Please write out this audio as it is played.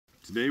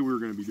Today we're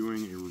going to be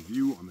doing a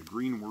review on the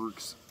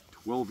Greenworks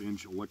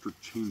 12-inch electric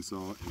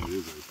chainsaw, and it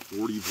is a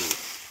 40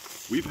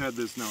 volt. We've had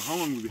this now, how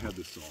long have we had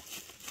this saw?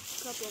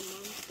 A couple of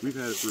months. We've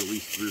had it for at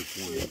least 3 or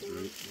 4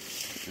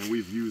 months, right? And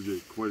we've used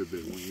it quite a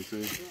bit, wouldn't you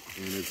say?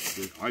 And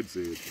I'd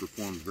say it's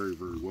performed very,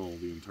 very well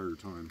the entire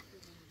time.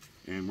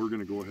 And we're going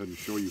to go ahead and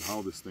show you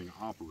how this thing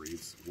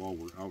operates while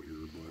we're out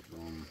here. But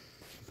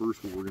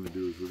first what we're going to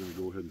do is we're going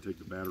to go ahead and take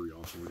the battery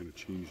off, and we're going to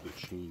change the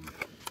chain.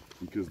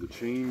 Because the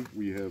chain,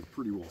 we have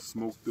pretty well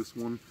smoked this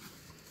one,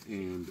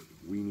 and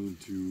we need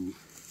to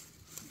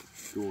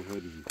go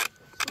ahead and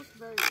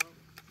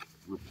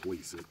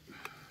replace it.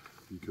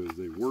 Because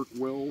they work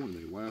well and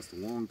they last a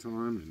long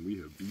time, and we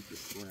have beat the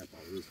crap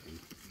out of this one.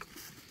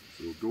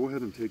 So go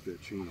ahead and take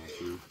that chain off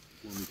there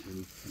for me,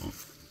 Kenny. Go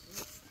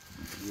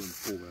ahead and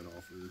pull that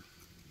off there,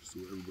 so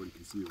everybody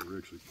can see that we're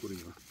actually putting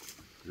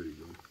there you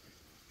go,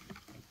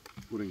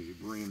 putting a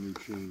brand new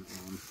chain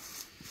on.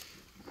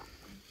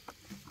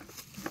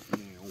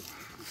 Now,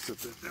 let's set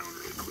that down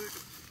really quick.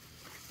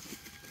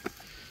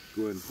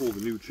 Go ahead and pull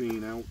the new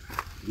chain out.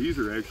 These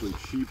are actually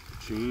cheap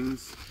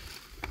chains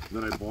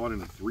that I bought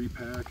in a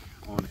 3-pack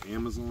on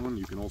Amazon.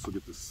 You can also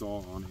get the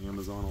saw on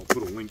Amazon. I'll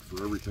put a link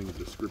for everything in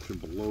the description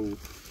below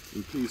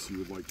in case you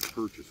would like to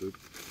purchase it.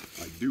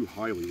 I do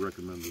highly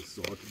recommend this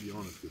saw, to be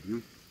honest with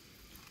you.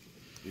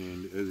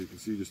 And as you can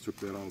see, just took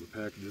that out of the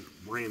package. It's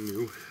brand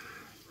new.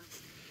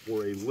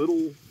 For a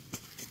little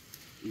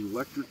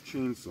electric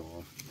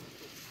chainsaw,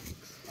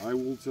 I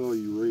will tell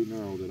you right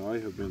now that I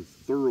have been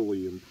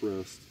thoroughly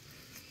impressed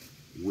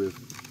with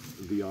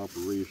the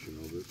operation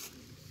of it.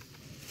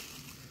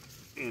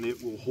 And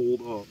it will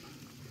hold up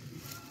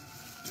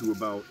to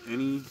about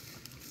any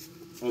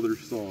other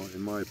saw,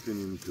 in my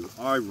opinion, because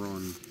I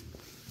run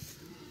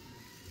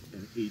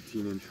an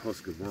 18-inch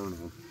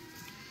Husqvarna.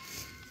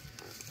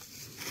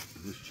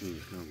 And this chain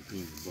is kind of a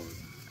pain in the butt.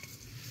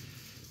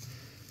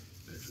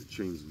 Actually,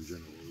 chains in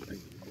general are a pain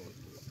in the butt.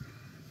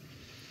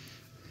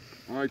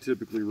 But I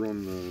typically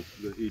run the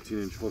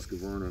 18-inch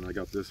Husqvarna, and I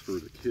got this for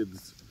the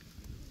kids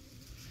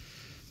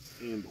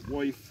and the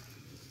wife.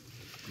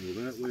 So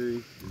that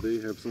way they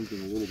have something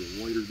a little bit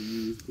lighter to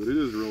use, but it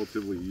is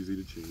relatively easy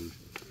to change.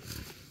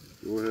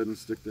 Go ahead and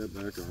stick that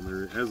back on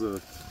there. It has a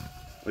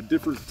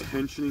different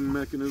tensioning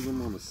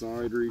mechanism on the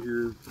side right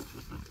here.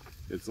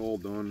 It's all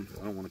done.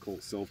 I don't want to call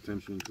it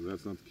self-tensioning because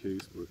that's not the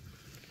case, but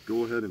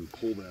go ahead and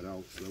pull that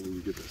out so that way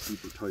you get that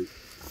super tight.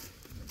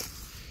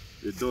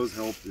 It does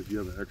help if you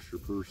have an extra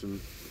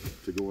person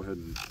to go ahead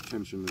and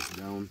tension this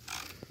down,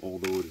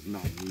 although it is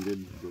not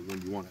needed. But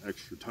when you want an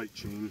extra tight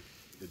chain,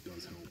 it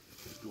does help.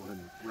 Just go ahead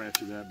and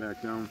ratchet that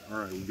back down.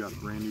 Alright, we've got a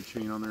brand new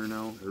chain on there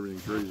now.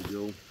 Everything's ready to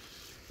go.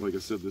 Like I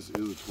said, this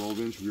is a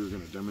 12-inch. We are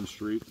going to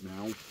demonstrate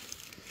now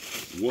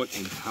what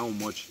and how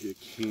much it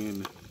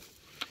can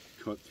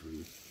cut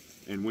through.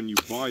 And when you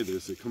buy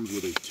this, it comes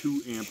with a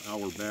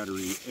 2-amp-hour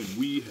battery, and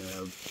we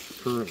have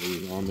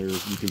currently on there,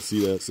 you can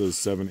see that it says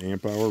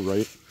 7-amp-hour,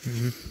 right?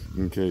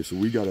 Mm-hmm. Okay, so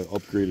we got an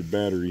upgraded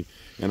battery,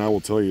 and I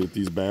will tell you that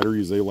these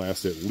batteries, they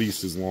last at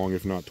least as long,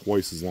 if not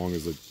twice as long,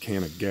 as a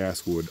can of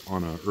gas would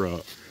on a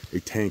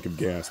tank of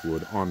gas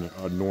would on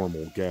a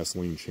normal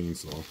gasoline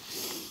chainsaw.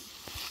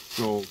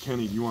 So,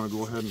 Kenny, do you want to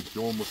go ahead and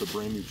show them with the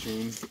brand new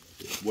chain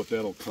what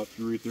that'll cut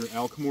through right there?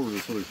 Al, come over to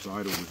this other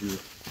side over here,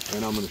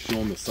 and I'm going to show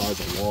them the size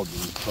of log that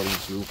he's cutting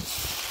through.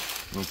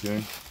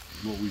 Okay,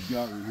 what we've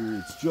got right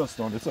here, it's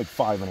like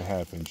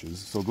 5.5 inches.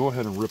 So go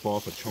ahead and rip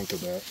off a chunk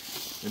of that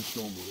and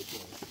show them what it's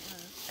like.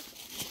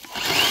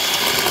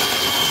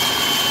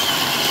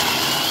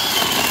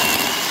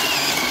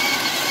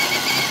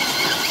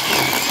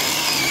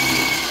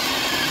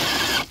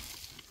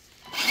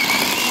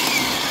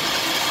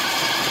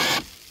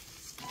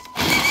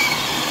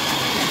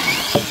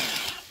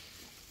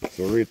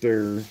 So right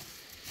there,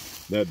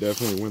 that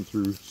definitely went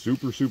through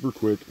super, super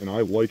quick, and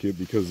I like it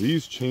because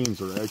these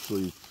chains are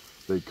actually,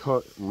 they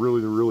cut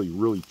really, really,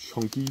 really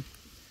chunky.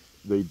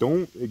 They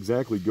don't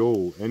exactly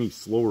go any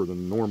slower than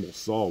a normal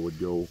saw would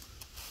go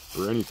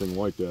or anything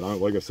like that.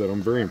 Like I said,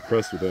 I'm very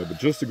impressed with that, but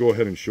just to go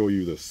ahead and show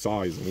you the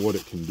size and what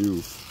it can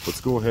do,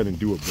 let's go ahead and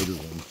do a bigger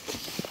one.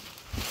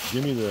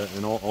 Give me that,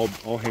 and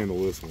I'll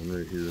handle this one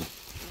right here.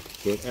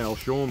 But Al,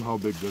 show them how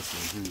big this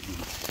one is.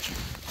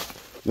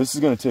 This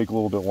is going to take a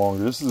little bit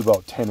longer. This is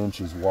about 10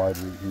 inches wide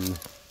right here.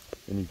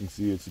 And you can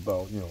see it's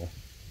about,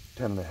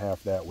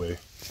 10.5 that way.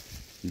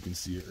 You can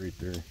see it right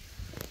there.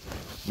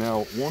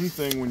 Now, one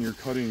thing when you're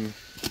cutting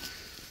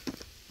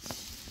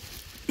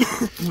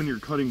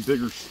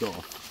bigger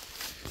stuff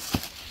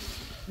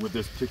with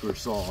this particular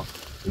saw,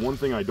 the one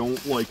thing I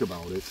don't like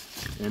about it,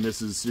 and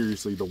this is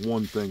seriously the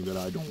one thing that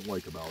I don't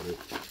like about it,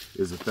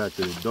 is the fact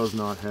that it does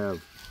not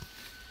have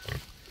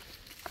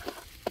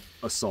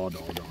a saw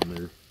dog on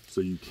there. So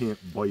you can't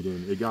bite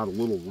in. It got a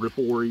little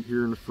ripple right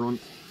here in the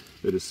front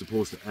that is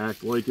supposed to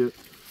act like it.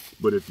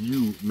 But if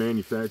you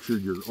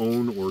manufactured your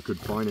own or could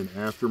find an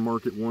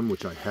aftermarket one,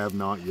 which I have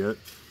not yet,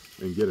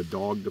 and get a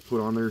dog to put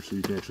on there so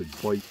you can actually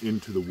bite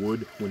into the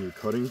wood when you're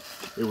cutting,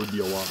 it would be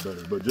a lot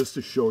better. But just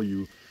to show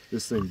you,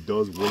 this thing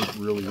does work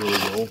really, really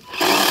well.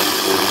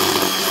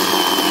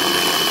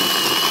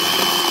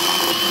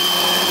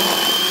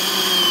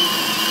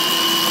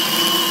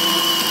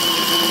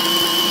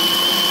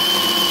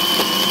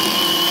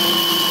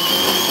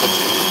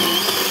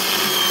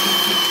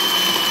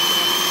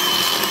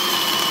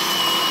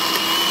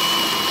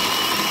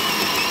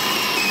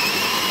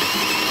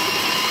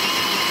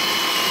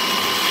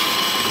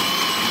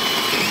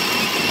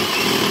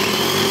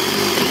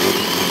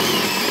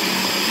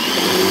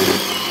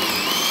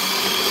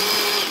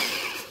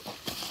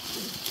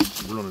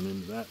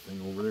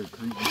 thing over there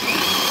creeping.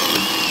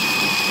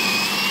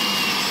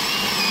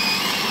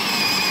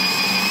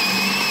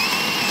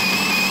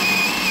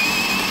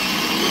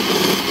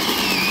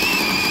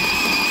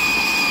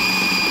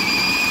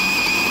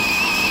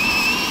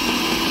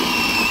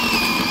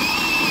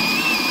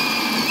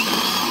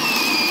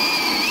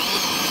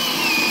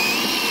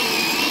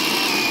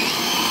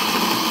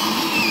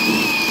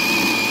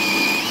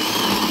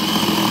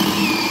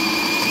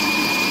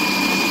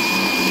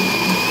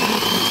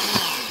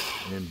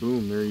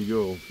 Boom, there you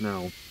go.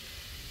 Now,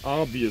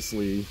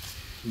 obviously,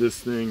 this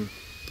thing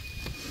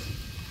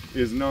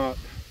is not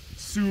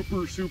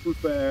super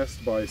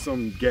fast by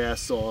some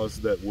gas saws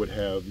that would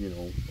have, you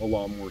know, a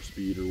lot more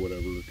speed or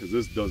whatever, because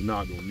this does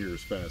not go near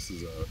as fast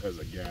as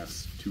a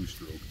gas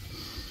two-stroke.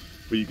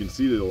 But you can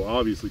see that it'll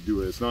obviously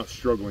do it. It's not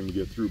struggling to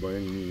get through by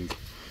any means.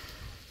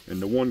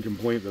 And the one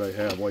complaint that I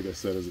have, like I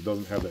said, is it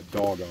doesn't have that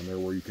dog on there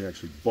where you can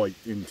actually bite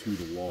into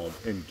the log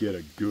and get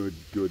a good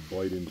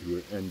bite into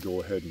it and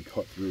go ahead and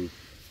cut through.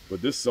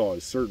 But this saw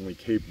is certainly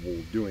capable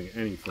of doing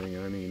anything.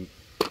 And I mean,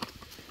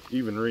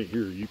 even right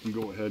here, you can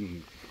go ahead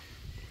and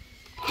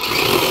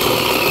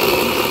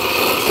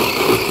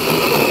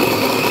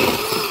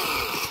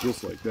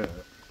just like that.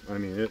 I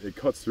mean, it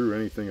cuts through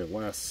anything. It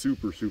lasts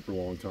super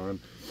long time.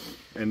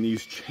 And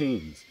these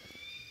chains,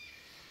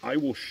 I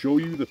will show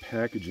you the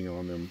packaging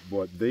on them,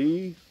 but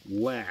they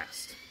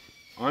last.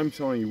 I'm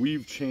telling you,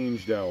 we've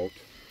changed out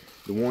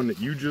the one that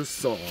you just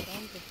saw. That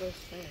was the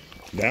first chain.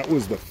 That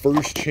was the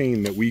first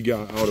chain that we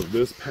got out of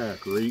this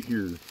pack right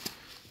here.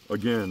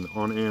 Again,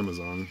 on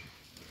Amazon.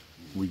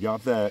 We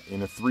got that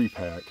in a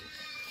 3-pack.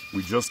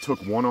 We just took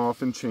one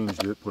off and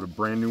changed it, put a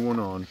brand new one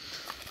on,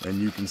 and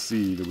you can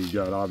see that we've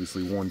got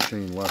obviously one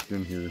chain left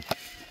in here.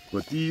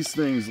 But these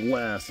things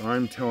last,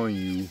 I'm telling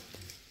you,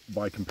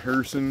 by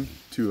comparison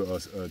to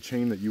a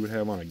chain that you would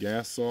have on a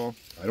gas saw.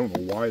 I don't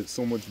know why it's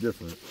so much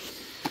different,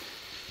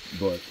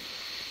 but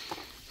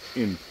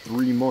in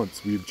 3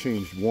 months we've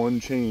changed one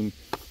chain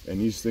and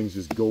these things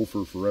just go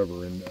for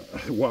forever. And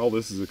while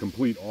this is a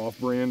complete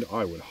off-brand,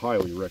 I would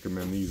highly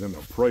recommend these, and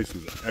the price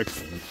was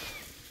excellent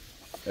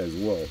as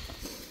well.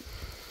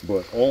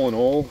 But all in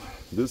all,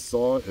 this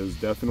saw has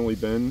definitely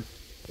been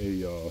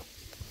a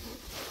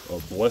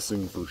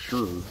blessing for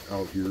sure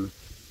out here.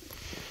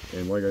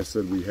 And like I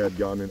said, we had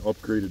gotten an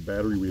upgraded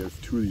battery. We have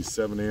 2 of these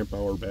 7 amp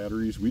hour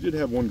batteries. We did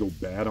have one go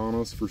bad on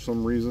us for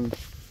some reason,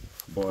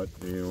 but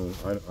you know,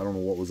 I don't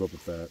know what was up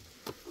with that.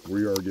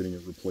 We are getting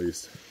it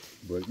replaced.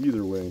 But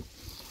either way,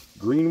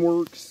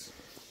 Greenworks,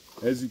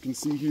 as you can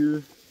see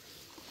here,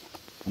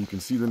 you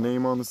can see the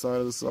name on the side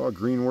of the saw,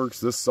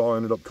 Greenworks. This saw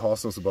ended up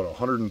costing us about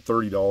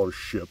 $130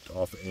 shipped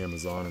off of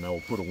Amazon, and I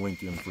will put a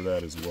link in for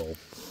that as well.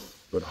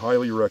 But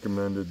highly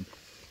recommended,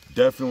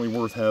 definitely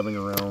worth having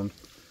around.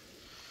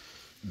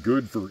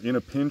 Good for in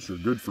a pinch or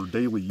good for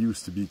daily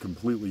use, to be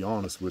completely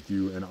honest with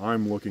you. And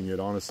I'm looking at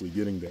honestly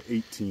getting the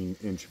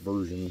 18-inch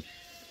version.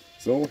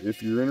 So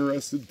if you're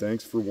interested,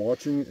 thanks for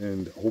watching,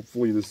 and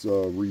hopefully this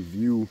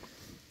review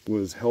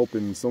was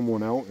helping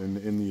someone out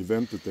in the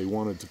event that they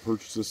wanted to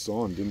purchase this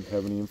saw and didn't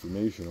have any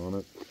information on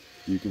it.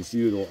 You can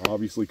see that it'll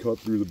obviously cut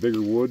through the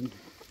bigger wood.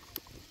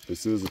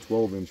 This is a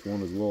 12-inch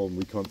one as well, and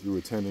we cut through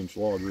a 10-inch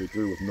log right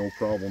there with no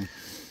problem,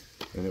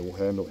 and it will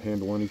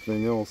handle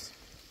anything else.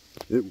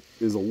 It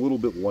is a little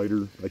bit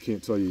lighter. I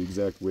can't tell you the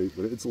exact weight,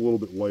 but it's a little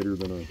bit lighter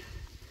than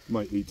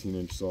my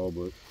 18-inch saw,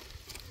 but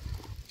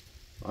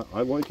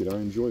I like it. I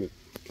enjoy it.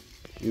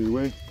 Either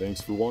way,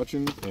 thanks for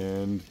watching,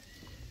 and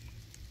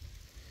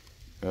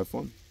have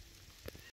fun.